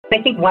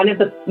I think one of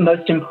the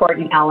most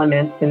important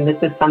elements, and this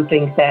is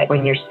something that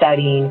when you're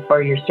studying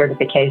for your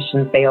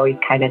certifications, they always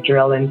kind of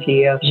drill into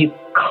you, is you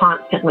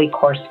constantly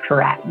course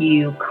correct.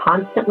 You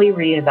constantly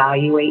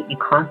reevaluate. You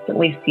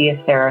constantly see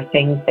if there are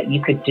things that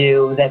you could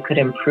do that could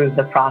improve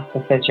the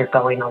process as you're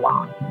going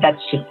along.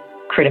 That's just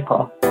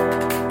critical.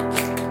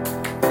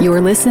 You're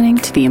listening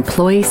to the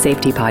Employee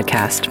Safety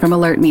Podcast from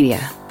Alert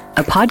Media,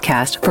 a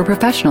podcast for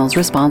professionals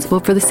responsible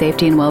for the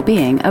safety and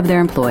well-being of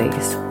their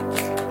employees.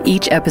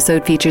 Each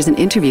episode features an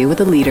interview with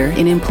a leader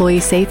in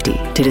employee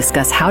safety to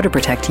discuss how to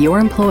protect your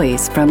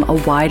employees from a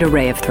wide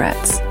array of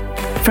threats,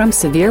 from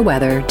severe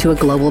weather to a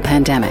global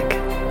pandemic.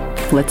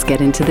 Let's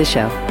get into the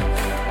show.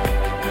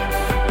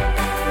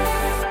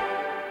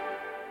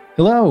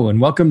 Hello, and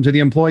welcome to the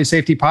Employee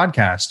Safety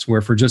Podcast, where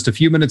for just a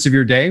few minutes of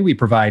your day, we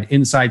provide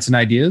insights and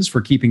ideas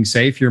for keeping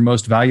safe your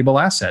most valuable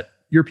asset,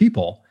 your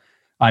people.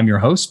 I'm your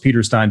host,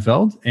 Peter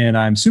Steinfeld, and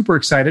I'm super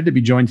excited to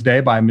be joined today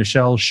by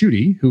Michelle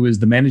Schutte, who is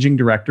the Managing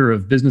Director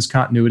of Business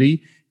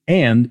Continuity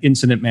and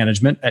Incident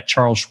Management at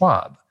Charles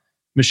Schwab.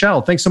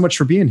 Michelle, thanks so much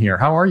for being here.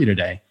 How are you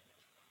today?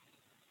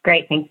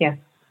 Great, thank you.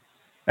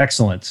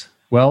 Excellent.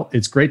 Well,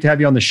 it's great to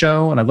have you on the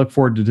show, and I look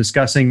forward to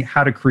discussing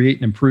how to create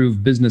and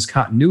improve business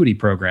continuity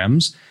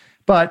programs.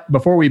 But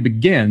before we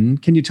begin,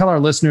 can you tell our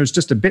listeners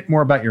just a bit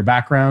more about your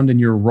background and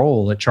your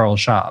role at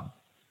Charles Schwab?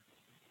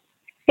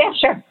 Yeah,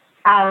 sure.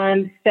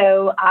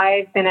 So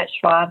I've been at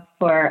Schwab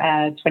for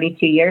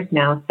 22 years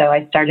now. So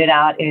I started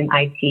out in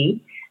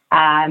IT,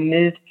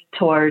 moved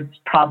towards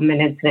problem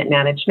and incident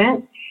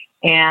management,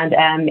 and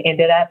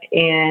ended up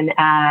in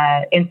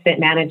incident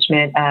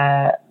management,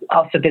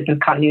 also business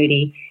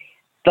continuity.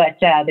 But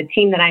the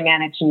team that I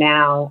manage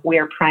now, we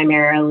are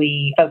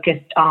primarily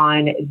focused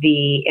on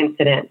the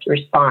incident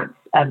response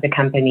of the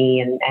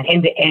company and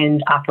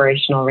end-to-end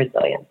operational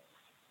resilience.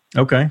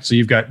 Okay, so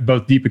you've got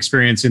both deep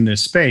experience in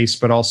this space,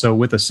 but also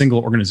with a single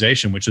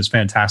organization, which is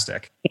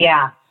fantastic.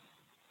 Yeah.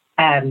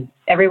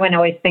 Everyone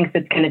always thinks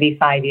it's going to be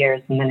 5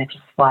 years, and then it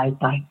just flies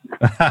by.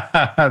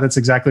 That's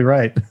exactly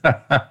right.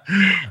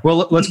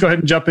 Well, let's go ahead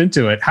and jump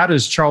into it. How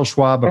does Charles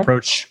Schwab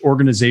approach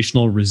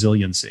organizational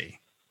resiliency?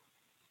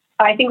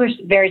 I think we're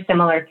very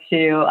similar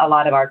to a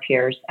lot of our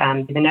peers.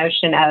 The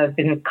notion of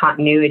business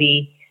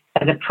continuity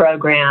as a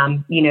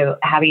program,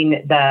 having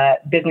the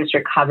business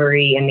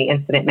recovery and the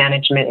incident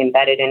management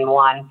embedded in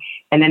one.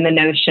 And then the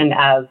notion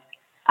of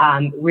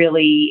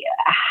really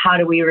how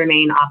do we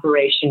remain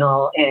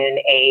operational in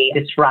a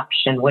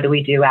disruption? What do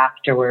we do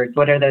afterwards?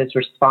 What are those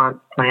response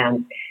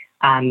plans?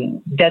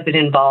 Does it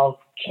involve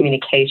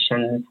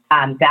communications?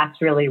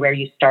 That's really where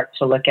you start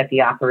to look at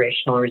the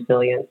operational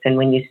resilience. And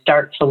when you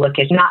start to look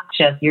at not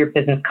just your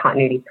business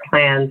continuity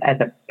plans as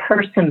a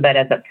person, but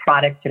as a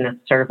product and a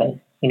service.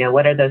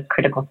 What are those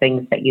critical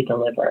things that you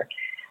deliver?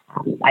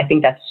 I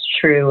think that's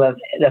true of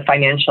the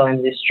financial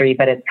industry,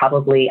 but it's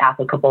probably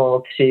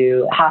applicable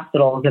to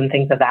hospitals and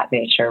things of that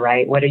nature,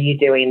 right? What are you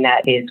doing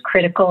that is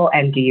critical,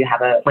 and do you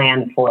have a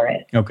plan for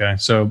it? Okay,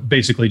 so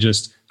basically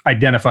just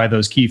identify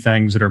those key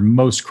things that are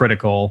most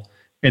critical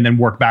and then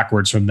work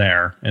backwards from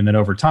there. And then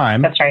over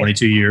time, that's right.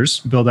 22 years,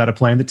 build out a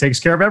plan that takes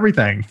care of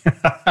everything.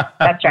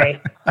 That's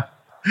right.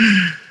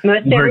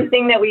 Most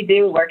everything that we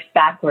do works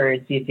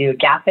backwards. You do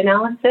gap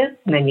analysis,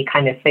 and then you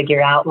kind of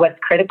figure out what's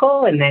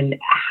critical, and then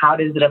how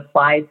does it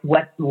apply?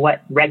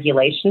 What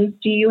regulations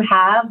do you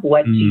have?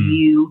 What do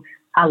you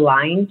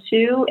align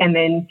to? And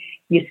then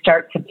you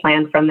start to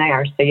plan from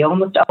there. So you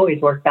almost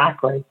always work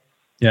backwards.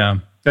 Yeah,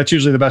 that's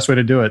usually the best way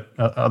to do it.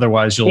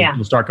 Otherwise,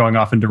 you'll start going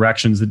off in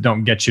directions that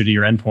don't get you to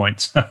your endpoint.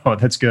 So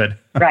that's good.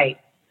 Right.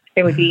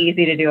 It would be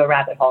easy to do a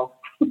rabbit hole.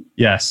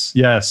 Yes,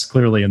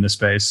 clearly in this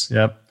space.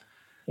 Yep.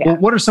 Yeah. Well,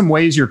 what are some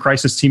ways your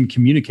crisis team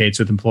communicates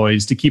with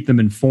employees to keep them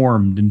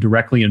informed and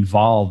directly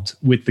involved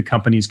with the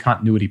company's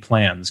continuity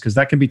plans? Because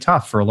that can be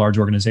tough for a large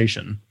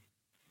organization.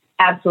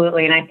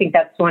 Absolutely. And I think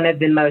that's one of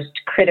the most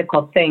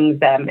critical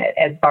things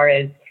as far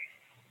as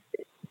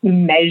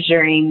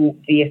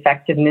measuring the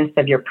effectiveness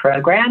of your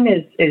program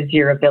is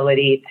your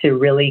ability to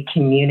really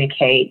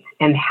communicate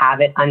and have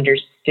it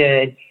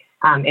understood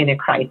in a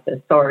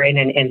crisis or in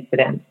an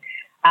incident.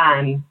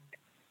 And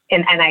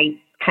I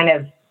kind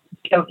of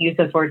don't use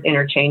those words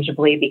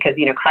interchangeably because,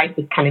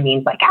 crisis kind of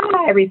means like,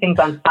 everything's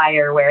on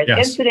fire, whereas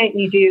incident,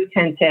 you do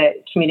tend to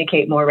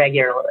communicate more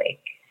regularly.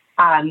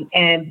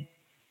 And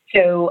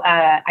so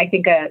I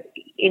think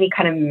any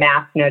kind of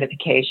mass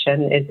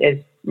notification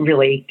is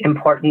really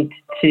important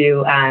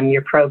to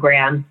your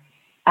program.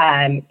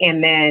 And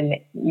then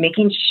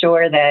making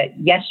sure that,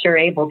 yes, you're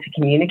able to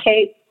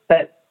communicate,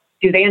 but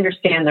do they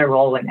understand their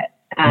role in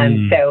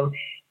it? So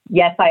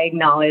yes, I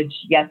acknowledge,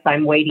 yes,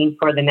 I'm waiting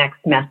for the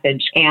next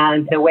message.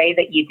 And the way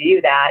that you do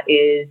that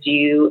is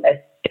you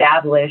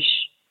establish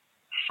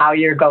how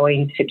you're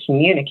going to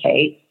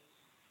communicate,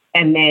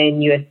 and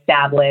then you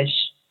establish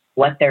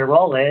what their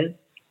role is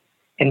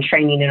in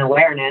training and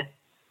awareness,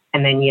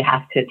 and then you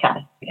have to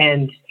test.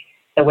 And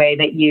the way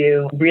that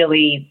you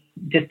really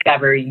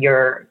discover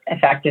your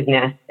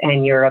effectiveness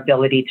and your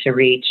ability to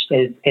reach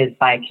is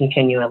by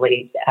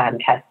continually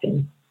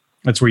testing.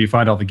 That's where you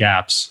find all the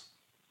gaps.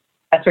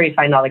 That's where you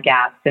find all the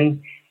gaps.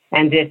 And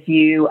if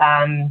you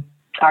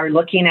are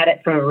looking at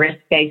it from a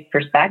risk-based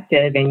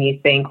perspective and you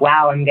think,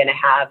 wow, I'm going to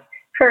have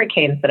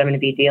hurricanes that I'm going to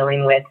be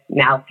dealing with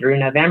now through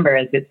November,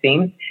 as it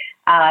seems,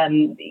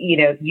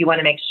 you want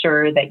to make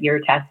sure that you're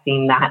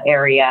testing that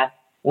area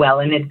well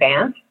in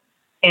advance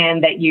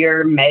and that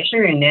you're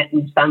measuring it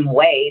in some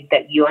way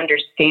that you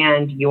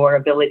understand your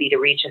ability to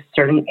reach a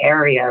certain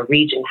area,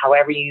 region,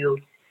 however you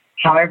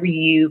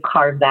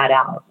carve that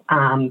out.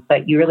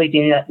 But you really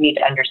do need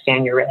to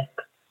understand your risk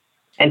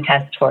and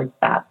test towards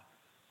that.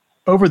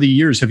 Over the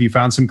years, have you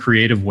found some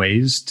creative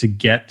ways to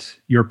get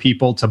your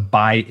people to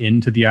buy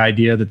into the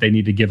idea that they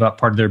need to give up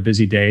part of their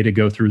busy day to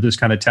go through this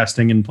kind of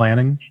testing and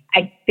planning?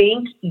 I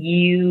think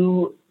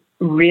you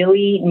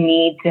really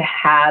need to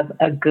have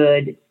a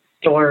good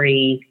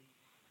story.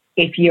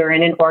 If you're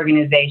in an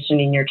organization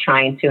and you're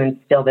trying to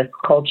instill this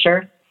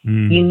culture,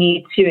 you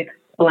need to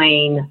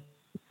explain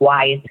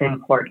why it's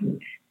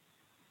important.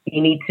 You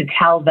need to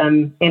tell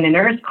them in an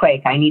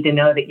earthquake, I need to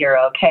know that you're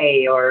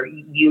okay, or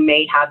you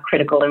may have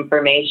critical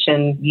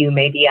information. You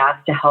may be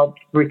asked to help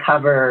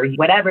recover,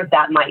 whatever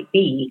that might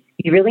be.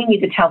 You really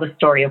need to tell the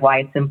story of why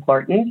it's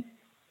important.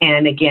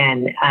 And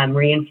again,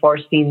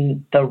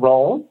 reinforcing the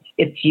role.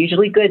 It's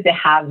usually good to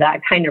have that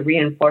kind of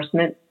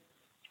reinforcement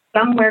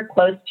somewhere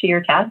close to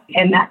your test,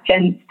 and that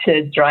tends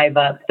to drive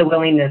up the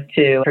willingness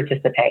to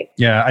participate.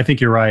 Yeah, I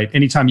think you're right.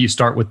 Anytime you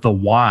start with the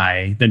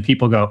why, then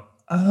people go,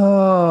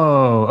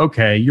 oh,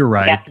 okay, you're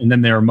right. Yep. And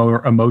then they're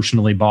more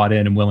emotionally bought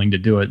in and willing to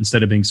do it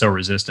instead of being so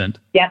resistant.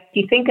 Yep. If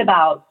you think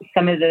about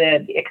some of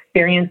the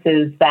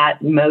experiences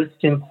that most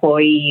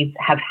employees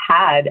have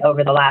had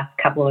over the last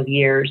couple of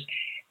years,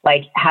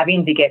 like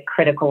having to get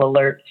critical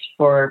alerts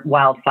for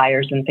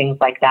wildfires and things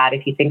like that,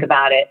 if you think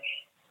about it,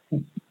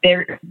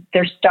 they're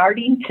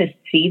starting to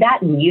see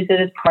that and use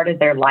it as part of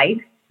their life.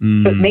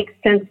 So it makes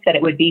sense that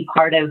it would be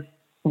part of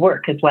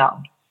work as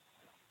well.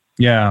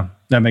 Yeah,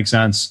 that makes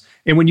sense.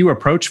 And when you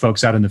approach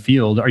folks out in the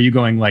field, are you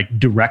going like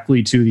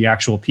directly to the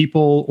actual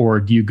people, or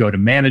do you go to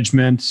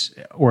management,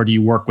 or do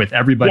you work with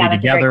everybody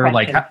together?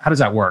 Like, how does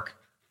that work?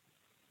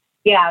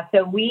 Yeah,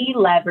 so we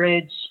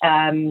leverage,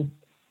 teams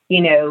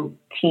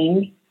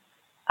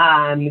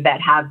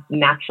that have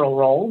natural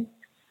roles,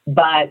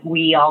 but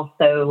we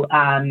also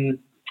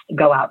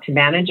go out to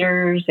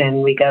managers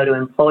and we go to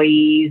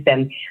employees,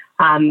 and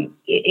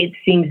it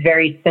seems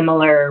very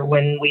similar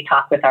when we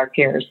talk with our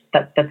peers.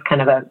 That's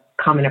kind of a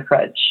common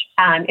approach.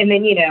 And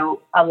then,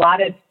 a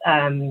lot of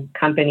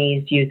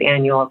companies use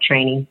annual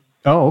training.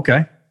 Oh,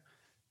 okay.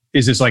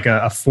 Is this like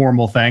a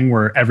formal thing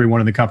where everyone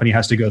in the company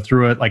has to go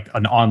through it, like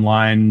an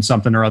online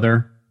something or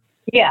other?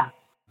 Yeah.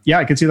 Yeah,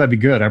 I could see that'd be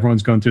good.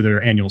 Everyone's going through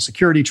their annual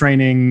security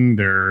training,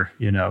 their,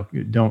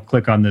 don't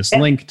click on this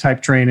link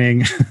type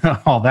training,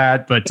 all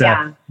that. But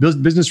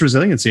business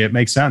resiliency, it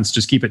makes sense.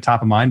 Just keep it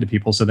top of mind to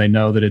people so they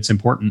know that it's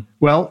important.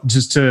 Well,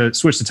 just to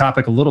switch the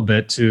topic a little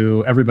bit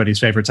to everybody's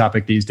favorite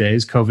topic these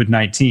days,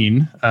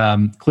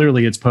 COVID-19.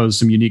 Clearly, it's posed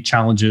some unique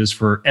challenges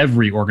for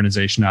every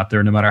organization out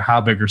there, no matter how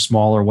big or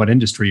small or what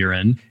industry you're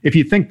in. If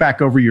you think back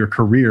over your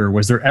career,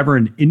 was there ever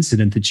an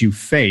incident that you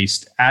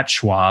faced at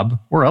Schwab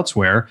or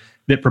elsewhere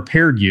that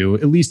prepared you,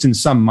 at least in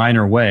some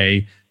minor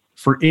way,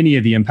 for any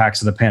of the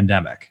impacts of the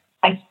pandemic?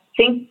 I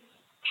think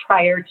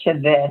prior to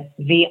this,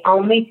 the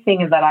only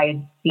thing that I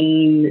had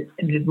seen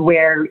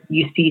where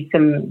you see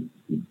some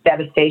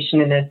devastation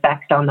and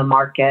effect on the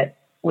market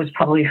was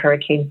probably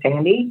Hurricane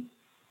Sandy.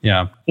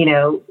 Yeah.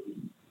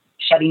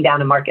 Shutting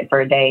down a market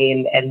for a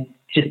day and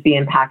just the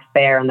impacts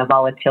there and the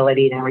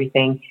volatility and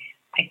everything.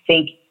 I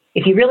think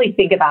if you really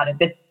think about it,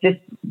 this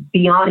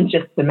beyond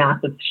just the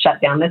massive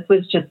shutdown, this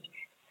was just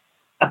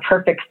a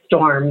perfect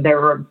storm.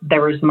 There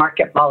was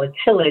market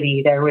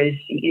volatility.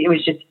 It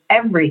was just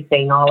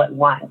everything all at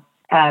once.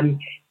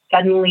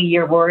 Suddenly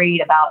you're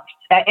worried about,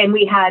 and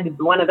we had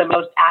one of the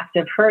most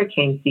active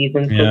hurricane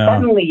seasons. So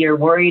suddenly you're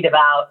worried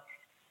about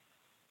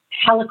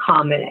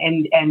telecom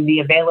and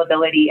the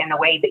availability in a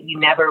way that you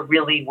never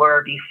really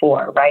were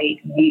before, right?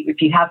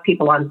 If you have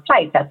people on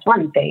site, that's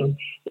one thing.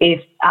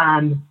 If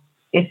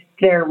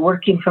they're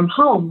working from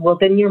home, well,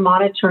 then you're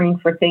monitoring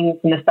for things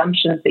and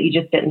assumptions that you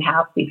just didn't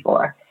have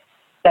before.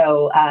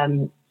 So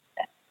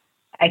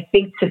I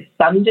think to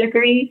some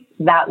degree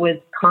that was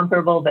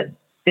comparable, but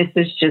this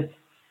is just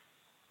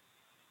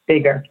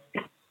bigger.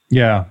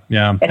 Yeah.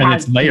 It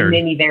has it's layered.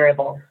 Many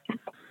variables.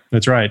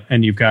 That's right.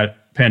 And you've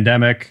got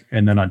pandemic,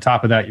 and then on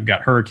top of that, you've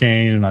got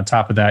hurricane, and on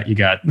top of that, you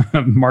got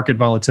market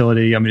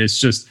volatility. I mean, it's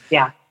just,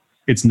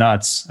 it's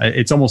nuts.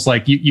 It's almost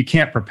like you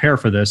can't prepare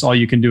for this. All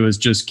you can do is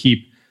just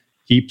keep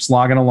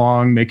slogging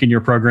along, making your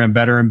program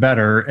better and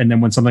better. And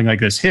then when something like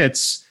this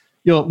hits,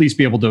 you'll at least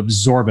be able to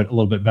absorb it a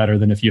little bit better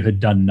than if you had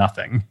done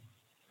nothing.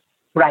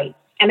 Right.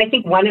 And I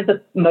think one of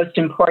the most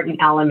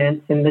important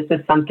elements, and this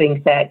is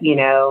something that,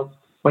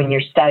 when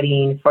you're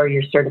studying for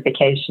your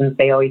certifications,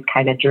 they always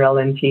kind of drill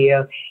into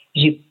you,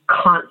 is you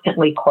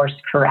constantly course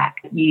correct.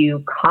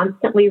 You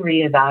constantly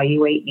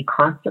reevaluate. You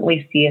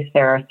constantly see if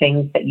there are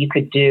things that you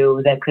could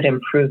do that could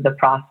improve the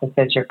process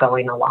as you're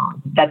going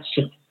along. That's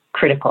just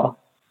critical.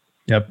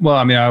 Yep. Well,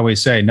 I mean, I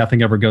always say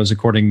nothing ever goes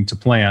according to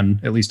plan,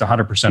 at least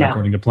 100%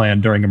 according to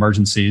plan during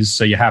emergencies.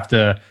 So you have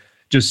to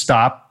just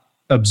stop,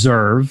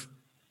 observe,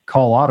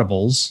 call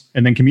audibles,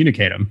 and then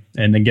communicate them,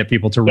 and then get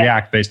people to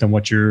react based on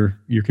what you're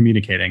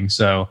communicating.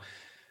 So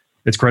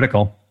it's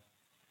critical.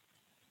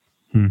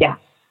 Yeah,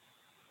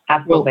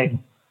 absolutely. Well,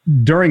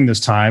 during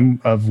this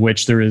time, of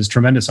which there is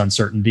tremendous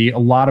uncertainty, a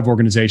lot of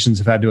organizations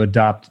have had to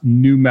adopt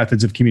new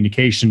methods of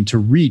communication to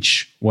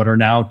reach what are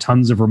now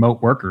tons of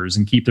remote workers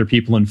and keep their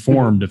people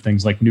informed of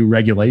things like new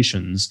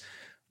regulations.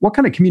 What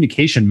kind of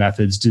communication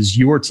methods does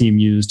your team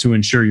use to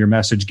ensure your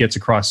message gets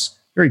across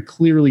very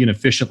clearly and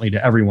efficiently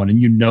to everyone,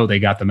 and they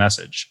got the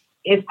message?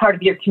 As part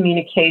of your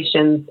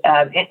communications,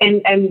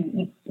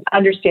 and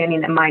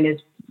understanding that mine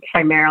is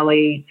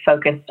primarily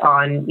focused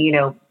on,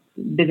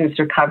 business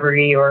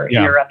recovery or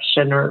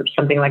interruption or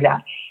something like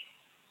that.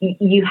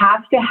 You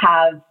have to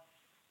have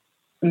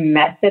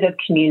method of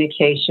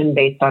communication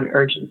based on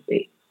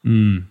urgency.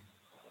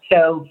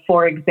 So,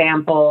 for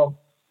example,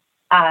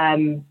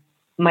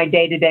 my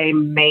day-to-day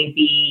may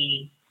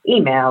be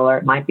email, or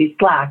it might be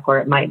Slack, or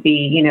it might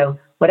be,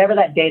 whatever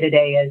that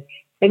day-to-day is.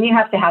 Then you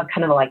have to have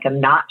kind of like a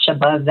notch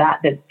above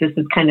that this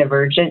is kind of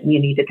urgent and you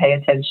need to pay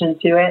attention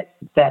to it,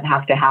 that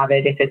have to have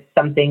it. If it's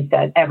something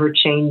that's ever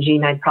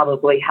changing, I'd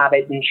probably have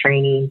it in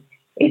training.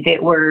 If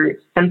it were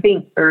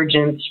something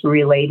urgent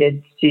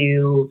related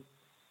to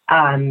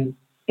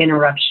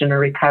interruption or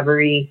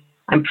recovery,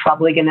 I'm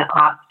probably going to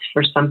opt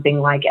for something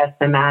like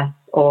SMS,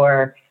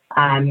 or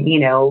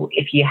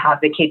if you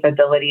have the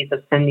capabilities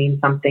of sending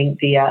something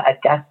via a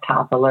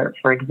desktop alert,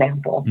 for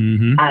example,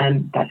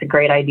 that's a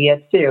great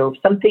idea too.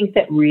 Something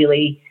that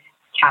really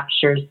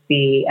captures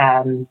the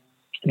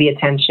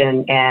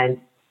attention and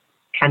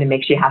kind of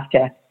makes you have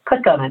to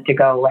click on it to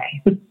go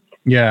away.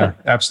 Yeah,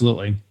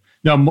 absolutely.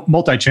 No,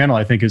 multi-channel,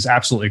 I think, is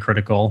absolutely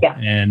critical. Yeah.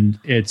 And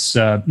it's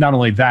not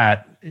only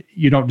that,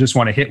 you don't just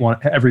want to hit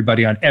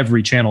everybody on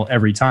every channel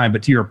every time,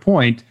 but to your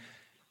point,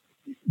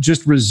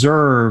 just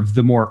reserve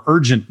the more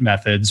urgent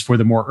methods for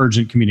the more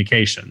urgent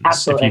communications.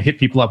 Absolutely. If you hit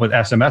people up with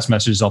SMS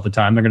messages all the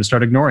time, they're going to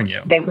start ignoring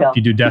you. They will. If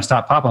you do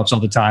desktop pop-ups all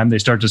the time, they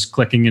start just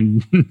clicking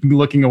and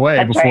looking away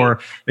That's before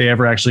right. they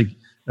ever actually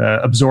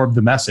absorb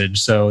the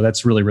message. So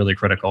that's really, really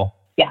critical.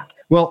 Yeah.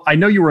 Well, I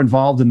know you were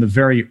involved in the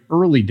very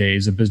early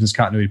days of business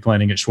continuity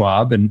planning at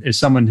Schwab, and as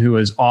someone who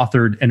has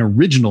authored an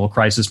original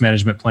crisis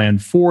management plan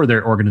for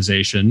their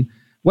organization,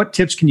 what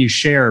tips can you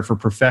share for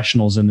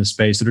professionals in this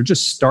space that are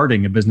just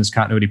starting a business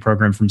continuity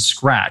program from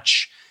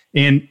scratch?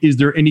 And is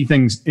there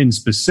anything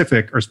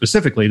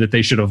specifically that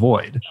they should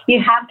avoid? You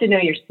have to know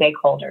your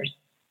stakeholders.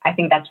 I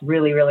think that's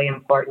really, really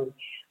important.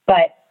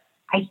 But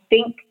I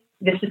think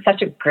this is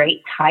such a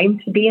great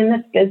time to be in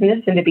this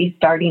business and to be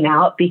starting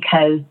out,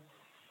 because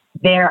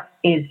there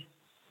is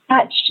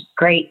such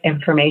great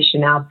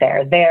information out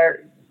there.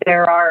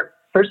 There are,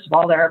 first of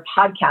all, there are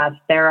podcasts.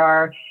 There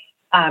are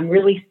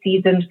really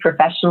seasoned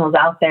professionals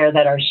out there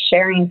that are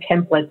sharing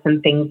templates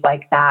and things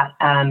like that,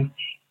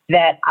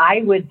 that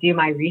I would do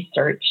my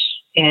research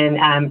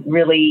and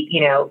really,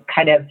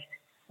 kind of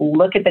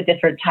look at the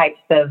different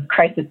types of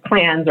crisis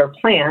plans or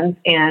plans.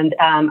 And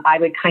I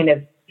would kind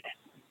of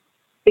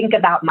think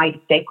about my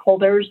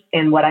stakeholders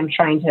and what I'm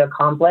trying to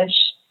accomplish.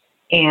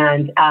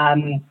 And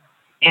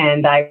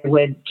I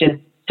would just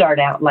start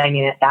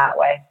outlining it that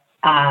way.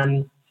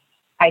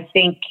 I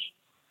think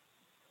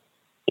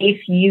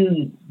if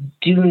you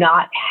do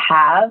not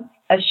have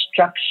a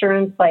structure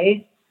in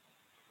place,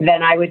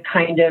 then I would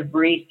kind of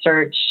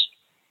research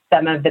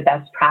some of the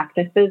best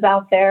practices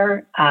out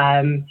there.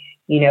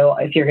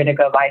 If you're going to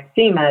go by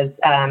SEMAs,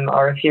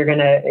 or if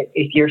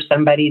you're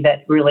somebody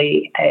that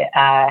really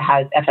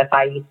has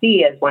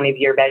FFIEC as one of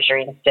your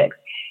measuring sticks,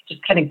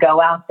 just kind of go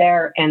out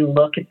there and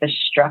look at the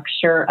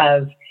structure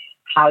of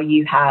how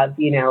you have,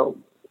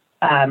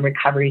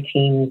 recovery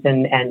teams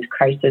and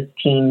crisis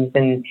teams,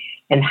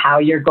 and how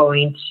you're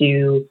going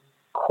to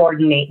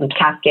coordinate and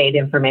cascade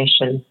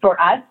information.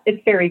 For us,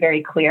 it's very,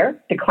 very clear,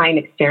 the client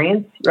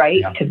experience,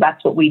 right? Because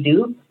that's what we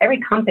do. Every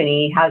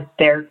company has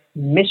their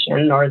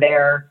mission or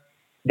their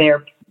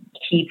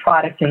key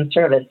product and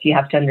service. You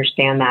have to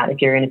understand that if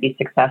you're going to be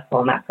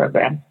successful in that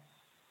program.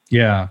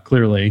 Yeah,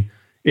 clearly.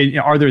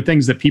 Are there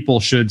things that people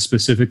should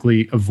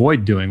specifically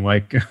avoid doing?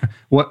 Like,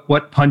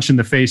 what punch in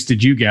the face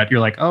did you get? You're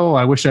like, oh,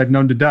 I wish I'd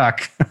known to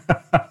duck.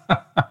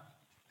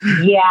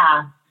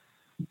 Yeah.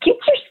 Get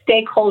your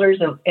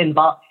stakeholders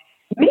involved.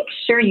 Make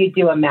sure you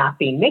do a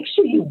mapping. Make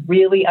sure you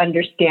really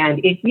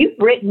understand. If you've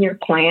written your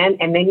plan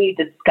and then you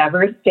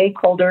discover a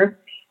stakeholder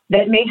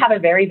that may have a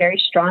very, very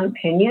strong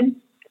opinion,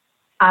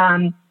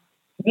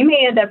 you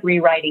may end up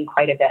rewriting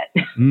quite a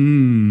bit.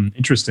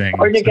 Interesting.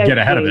 Or negotiating, get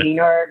ahead of it.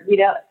 Or,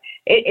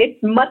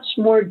 it's much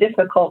more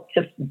difficult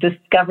to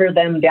discover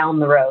them down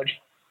the road.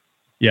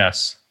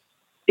 Yes.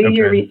 Do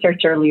your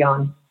research early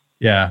on.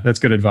 Yeah, that's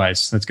good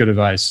advice.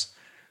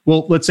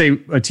 Well, let's say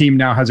a team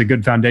now has a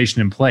good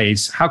foundation in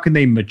place. How can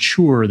they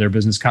mature their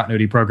business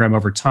continuity program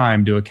over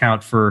time to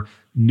account for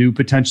new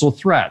potential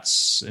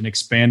threats and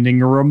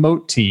expanding a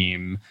remote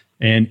team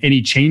and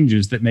any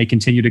changes that may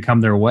continue to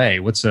come their way?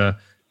 What's a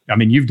I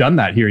mean, you've done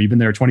that here. You've been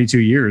there 22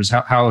 years.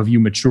 How have you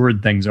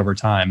matured things over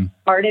time?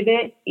 Part of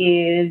it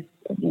is,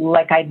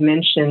 like I'd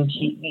mentioned,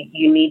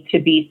 you need to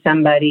be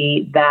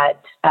somebody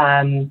that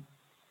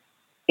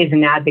is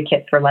an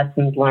advocate for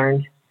lessons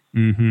learned.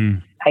 Mm-hmm.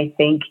 I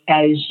think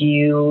as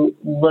you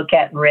look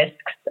at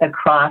risks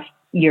across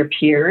your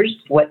peers,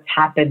 what's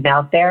happened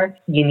out there,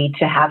 you need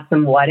to have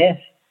some what if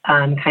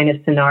kind of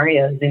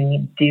scenarios, and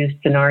you do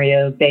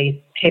scenario-based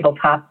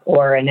tabletop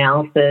or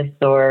analysis,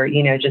 or,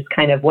 just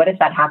kind of what if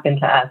that happened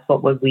to us,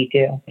 what would we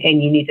do?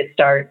 And you need to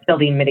start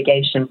building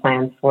mitigation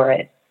plans for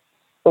it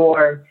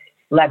or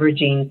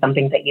leveraging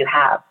something that you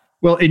have.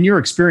 Well, in your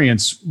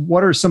experience,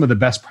 what are some of the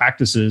best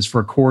practices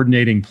for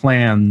coordinating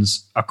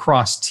plans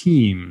across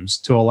teams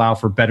to allow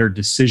for better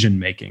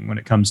decision-making when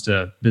it comes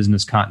to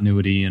business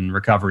continuity and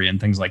recovery and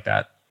things like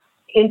that?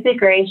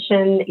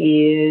 Integration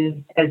is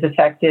as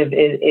effective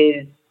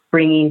is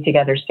bringing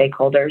together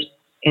stakeholders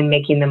and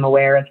making them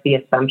aware of the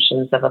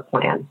assumptions of a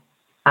plan.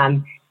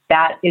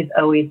 That is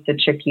always the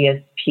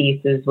trickiest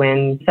piece, is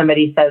when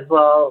somebody says,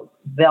 well,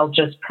 they'll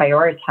just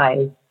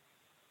prioritize.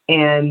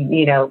 And,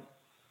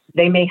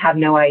 they may have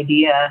no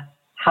idea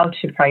how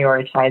to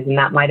prioritize, and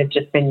that might have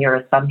just been your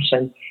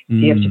assumption. So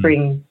you have to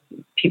bring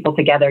people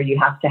together. You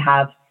have to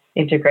have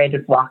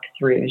integrated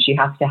walkthroughs. You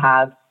have to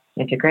have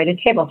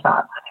integrated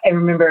tabletop. I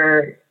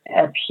remember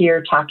a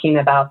peer talking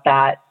about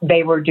that.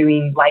 They were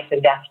doing life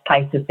and death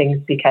types of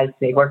things because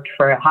they worked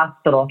for a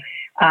hospital.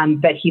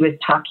 But he was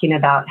talking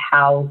about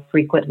how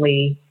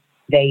frequently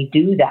they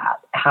do that,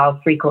 how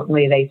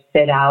frequently they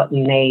sit out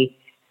and they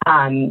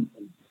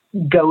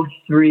go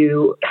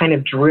through kind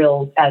of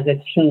drills as a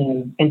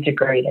team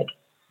integrated.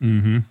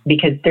 Mm-hmm.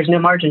 Because there's no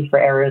margin for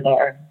error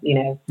there,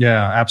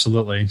 Yeah,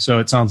 absolutely. So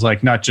it sounds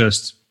like not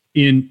just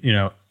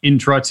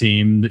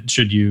intra-team that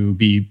should you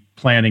be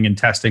planning and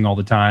testing all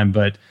the time,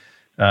 but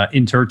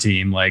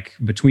inter-team, like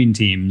between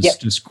teams, yep.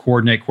 Just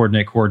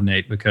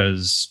coordinate,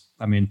 because,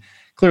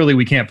 clearly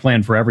we can't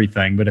plan for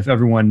everything, but if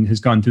everyone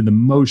has gone through the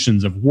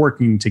motions of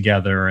working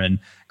together and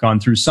gone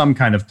through some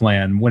kind of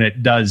plan, when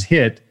it does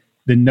hit,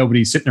 then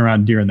nobody's sitting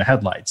around deer in the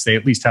headlights. They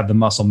at least have the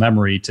muscle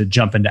memory to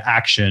jump into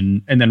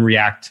action and then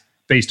react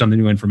based on the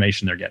new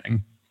information they're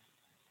getting.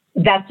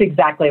 That's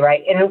exactly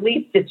right. And at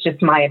least it's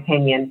just my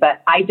opinion,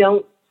 but I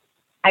don't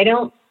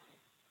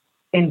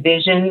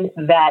envision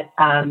that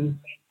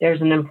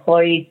there's an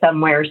employee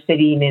somewhere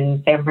sitting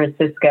in San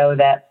Francisco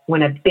that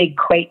when a big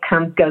quake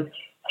comes goes,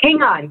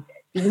 hang on,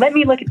 let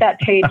me look at that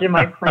page in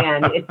my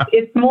plan.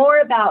 It's more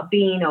about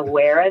being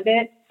aware of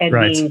it and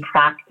right. being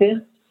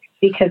practiced,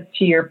 because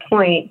to your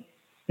point,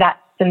 that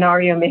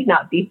scenario may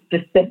not be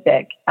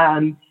specific,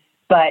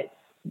 but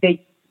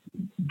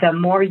the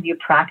more you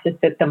practice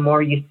it, the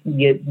more you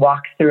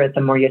walk through it,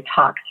 the more you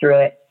talk through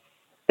it,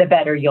 the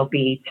better you'll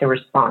be to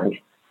respond.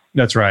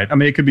 That's right.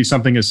 It could be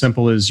something as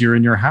simple as you're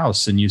in your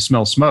house and you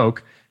smell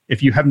smoke.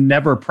 If you have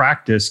never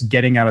practiced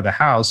getting out of the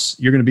house,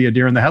 you're going to be a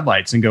deer in the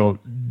headlights and go,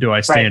 do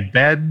I stay right. in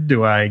bed?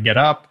 Do I get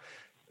up?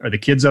 Are the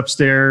kids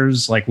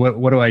upstairs? Like,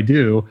 what do I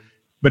do?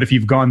 But if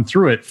you've gone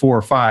through it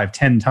 4, 5,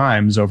 10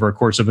 times over a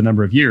course of a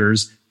number of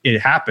years, it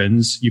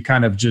happens. You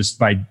kind of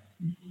just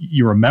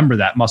you remember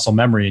that muscle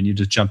memory and you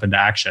just jump into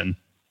action.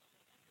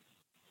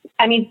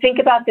 Think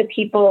about the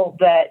people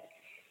that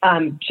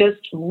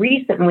just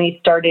recently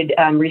started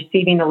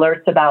receiving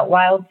alerts about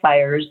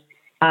wildfires,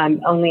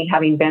 only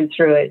having been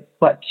through it,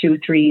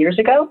 2-3 years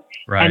ago?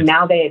 Right. And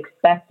now they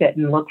expect it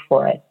and look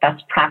for it.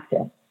 That's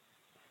practice.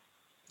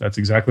 That's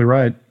exactly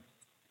right.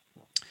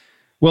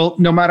 Well,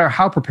 no matter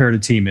how prepared a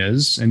team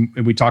is, and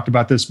we talked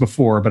about this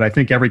before, but I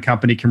think every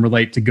company can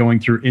relate to going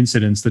through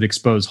incidents that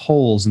expose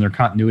holes in their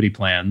continuity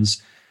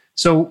plans.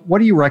 So what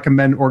do you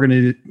recommend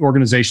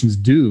organizations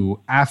do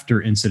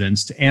after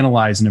incidents to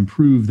analyze and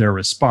improve their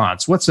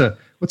response? What's a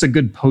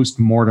good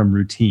post-mortem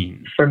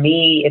routine? For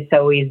me, it's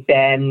always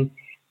been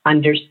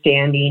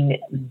understanding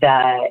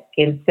the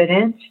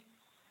incident,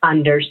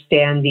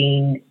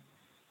 understanding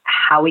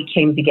how we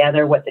came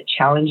together, what the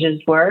challenges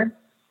were,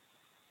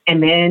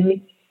 and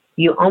then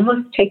you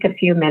almost take a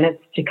few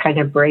minutes to kind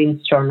of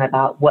brainstorm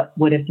about what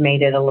would have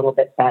made it a little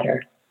bit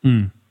better.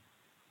 And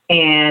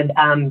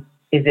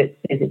is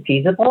it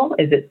feasible?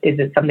 Is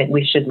it something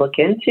we should look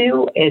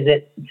into? Is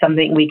it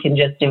something we can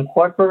just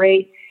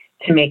incorporate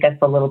to make us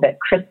a little bit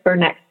crisper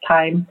next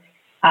time?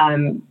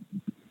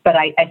 But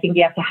I think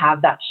you have to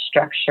have that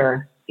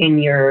structure in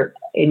your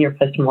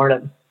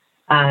postmortem.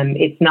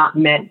 It's not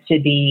meant to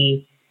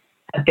be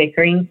a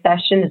bickering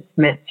session. It's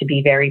meant to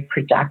be very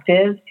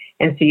productive.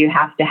 And so you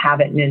have to have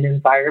it in an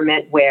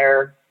environment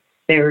where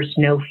there's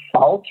no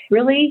fault,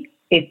 really.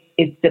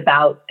 It's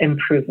about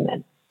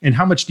improvement. And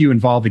how much do you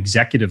involve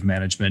executive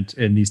management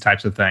in these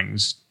types of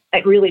things?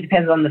 It really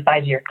depends on the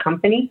size of your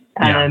company.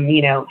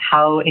 Yeah.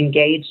 How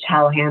engaged,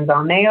 how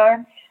hands-on they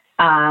are.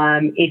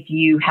 If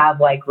you have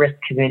risk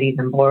committees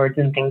and boards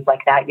and things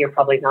like that, you're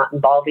probably not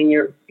involving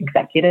your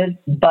executives.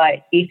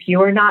 But if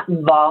you're not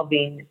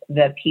involving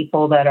the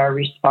people that are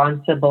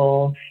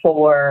responsible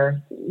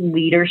for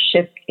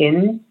leadership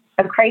in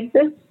a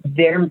crisis,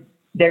 they're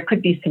there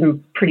could be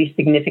some pretty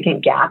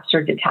significant gaps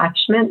or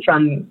detachment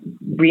from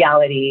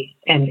reality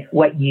and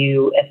what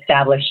you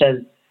establish as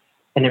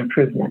an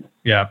improvement.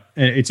 Yeah.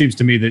 It seems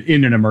to me that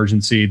in an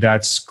emergency,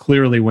 that's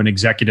clearly when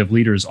executive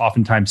leaders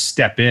oftentimes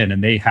step in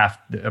and they have,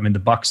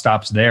 the buck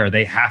stops there.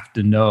 They have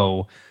to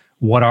know,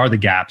 what are the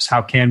gaps?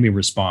 How can we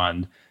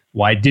respond?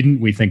 Why didn't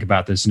we think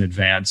about this in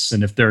advance?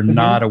 And if they're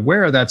not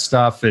aware of that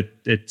stuff,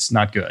 it's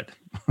not good.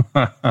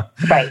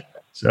 Right.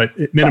 So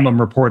at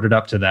minimum, report it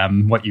up to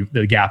them,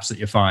 the gaps that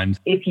you find.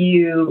 If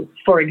you,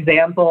 for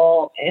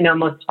example, in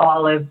almost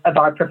all of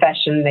our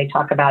profession, they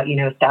talk about,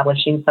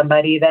 establishing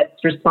somebody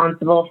that's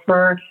responsible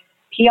for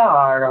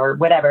PR or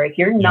whatever. If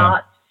you're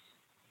not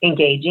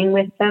engaging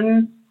with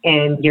them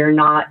and you're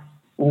not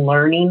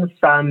learning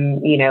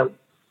from,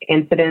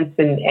 incidents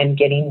and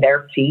getting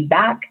their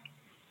feedback,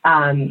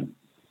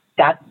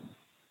 that's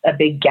a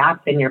big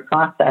gap in your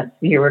process.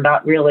 You're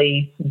not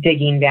really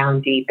digging down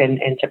deep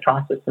into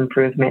process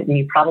improvement, and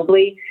you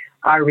probably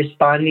are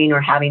responding or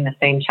having the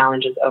same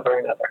challenges over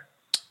and over.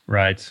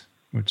 Right.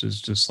 Which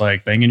is just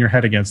like banging your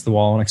head against the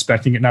wall and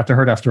expecting it not to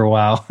hurt after a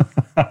while.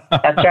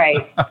 That's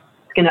right.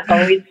 It's going to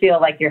always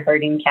feel like you're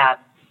hurting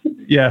cats.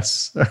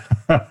 Yes,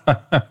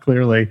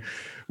 clearly.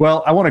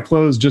 Well, I want to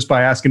close just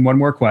by asking one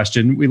more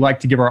question. We like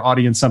to give our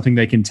audience something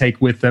they can take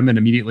with them and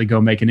immediately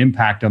go make an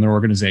impact on their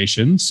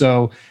organization.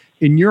 So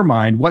in your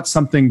mind, what's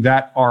something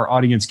that our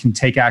audience can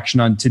take action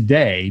on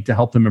today to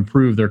help them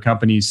improve their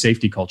company's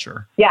safety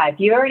culture? Yeah, if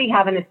you already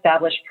have an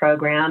established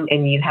program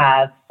and you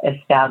have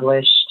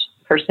established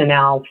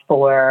personnel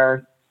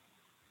for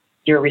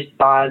your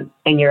response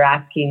and you're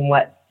asking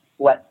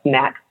what's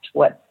next,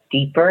 what's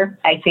deeper,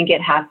 I think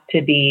it has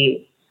to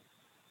be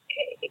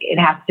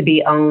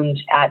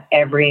owned at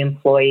every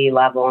employee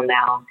level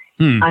now.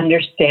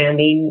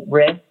 Understanding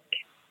risk,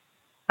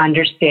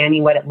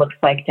 understanding what it looks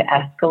like to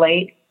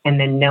escalate, and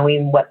then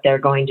knowing what they're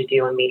going to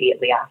do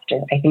immediately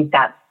after. I think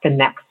that's the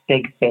next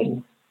big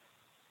thing.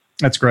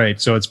 That's great.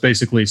 So it's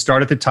basically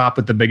start at the top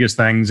with the biggest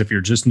things if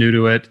you're just new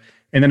to it.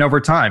 And then over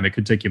time, it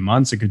could take you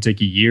months, it could take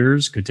you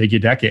years, it could take you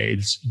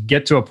decades.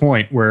 Get to a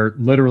point where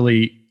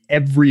literally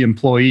every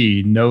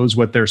employee knows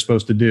what they're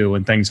supposed to do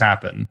when things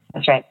happen.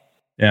 That's right.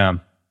 Yeah.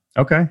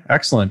 Okay,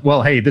 excellent.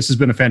 Well, hey, this has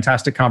been a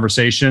fantastic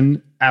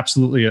conversation.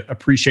 Absolutely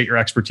appreciate your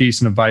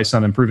expertise and advice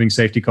on improving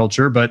safety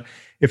culture. But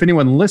if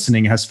anyone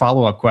listening has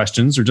follow-up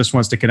questions or just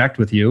wants to connect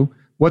with you,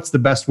 what's the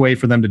best way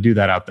for them to do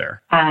that out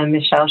there?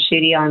 Michelle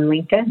Schutte on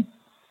LinkedIn.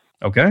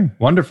 Okay,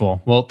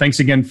 wonderful. Well, thanks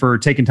again for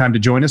taking time to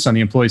join us on the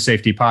Employee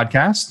Safety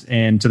Podcast.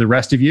 And to the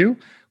rest of you,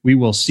 we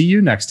will see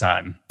you next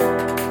time.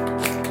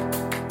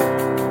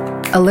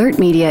 Alert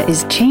Media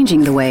is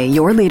changing the way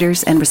your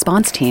leaders and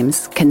response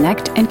teams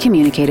connect and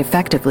communicate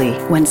effectively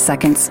when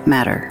seconds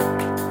matter.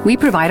 We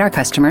provide our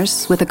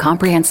customers with a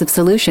comprehensive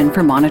solution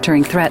for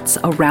monitoring threats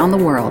around the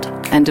world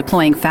and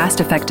deploying fast,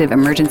 effective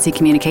emergency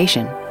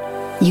communication.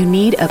 You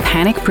need a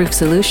panic-proof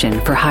solution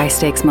for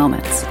high-stakes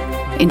moments.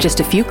 In just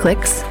a few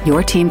clicks,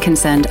 your team can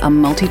send a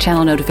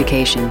multi-channel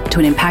notification to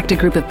an impacted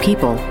group of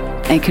people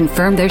and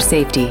confirm their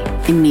safety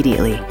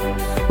immediately.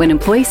 When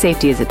employee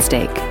safety is at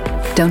stake,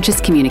 don't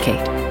just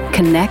communicate.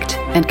 Connect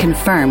and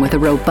confirm with a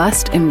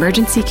robust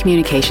emergency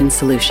communications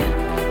solution.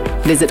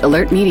 Visit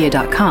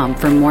alertmedia.com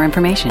for more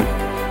information.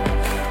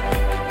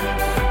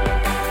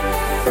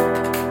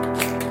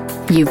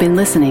 You've been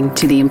listening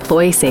to the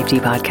Employee Safety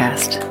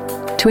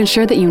Podcast. To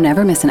ensure that you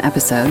never miss an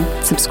episode,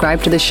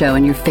 subscribe to the show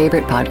in your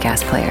favorite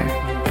podcast player.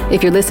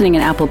 If you're listening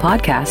in Apple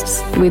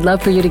Podcasts, we'd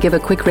love for you to give a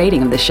quick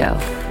rating of the show.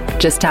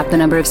 Just tap the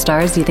number of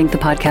stars you think the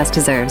podcast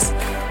deserves.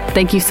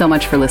 Thank you so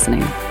much for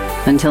listening.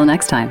 Until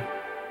next time.